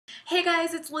Hey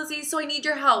guys, it's Lizzie, so I need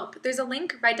your help. There's a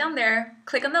link right down there.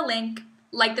 Click on the link,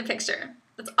 like the picture.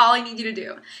 That's all I need you to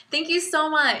do. Thank you so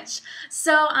much.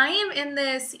 So I am in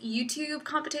this YouTube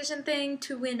competition thing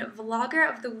to win Vlogger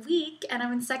of the Week, and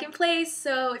I'm in second place.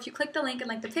 So if you click the link and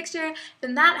like the picture,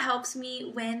 then that helps me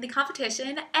win the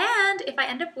competition. And if I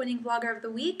end up winning Vlogger of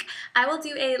the Week, I will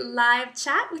do a live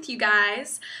chat with you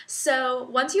guys. So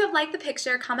once you have liked the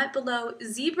picture, comment below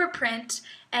zebra print,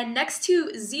 and next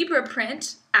to zebra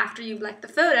print, after you've liked the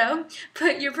photo,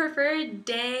 put your preferred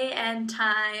day and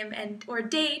time or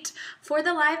date for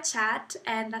the live chat,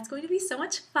 and that's going to be so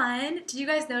much fun. Did you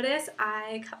guys notice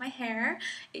I cut my hair?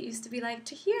 It used to be like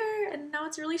to here, and now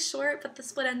it's really short, but the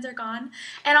split ends are gone.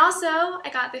 And also, I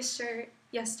got this shirt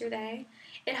yesterday.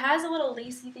 It has a little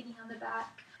lacy thingy on the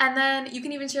back. And then you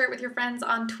can even share it with your friends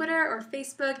on Twitter or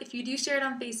Facebook. If you do share it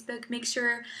on Facebook, make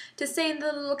sure to say in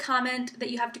the little comment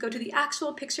that you have to go to the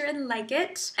actual picture and like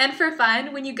it. And for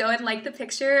fun, when you go and like the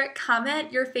picture,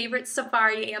 comment your favorite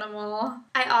safari animal.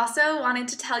 I also wanted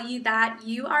to tell you that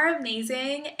you are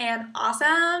amazing and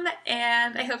awesome,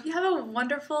 and I hope you have a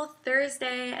wonderful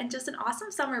Thursday and just an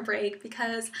awesome summer break,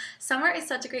 because summer is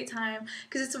such a great time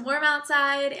because it's warm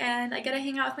outside and I get to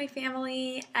hang out with my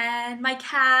family and my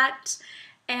cat.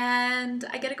 And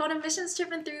I get to go on a missions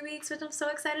trip in 3 weeks, which I'm so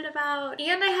excited about.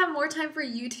 And I have more time for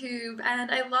YouTube, and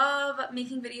I love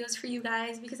making videos for you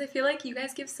guys because I feel like you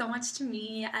guys give so much to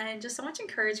me and just so much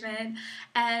encouragement,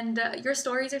 and your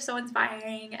stories are so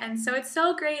inspiring. And so it's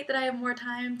so great that I have more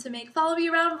time to make Follow Me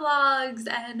Around vlogs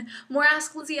and more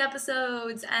Ask Lizzie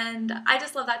episodes, and I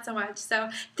just love that so much. So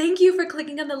thank you for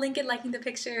clicking on the link and liking the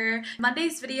picture.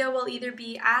 Monday's video will either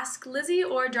be Ask Lizzie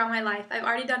or Draw My Life. I've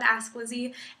already done Ask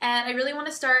Lizzie, and I really want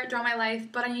to start Draw My Life,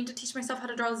 but I need to teach myself how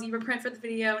to draw zebra print for the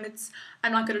video, and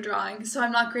I'm not good at drawing, so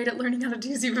I'm not great at learning how to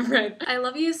do zebra print. I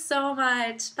love you so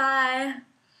much. Bye!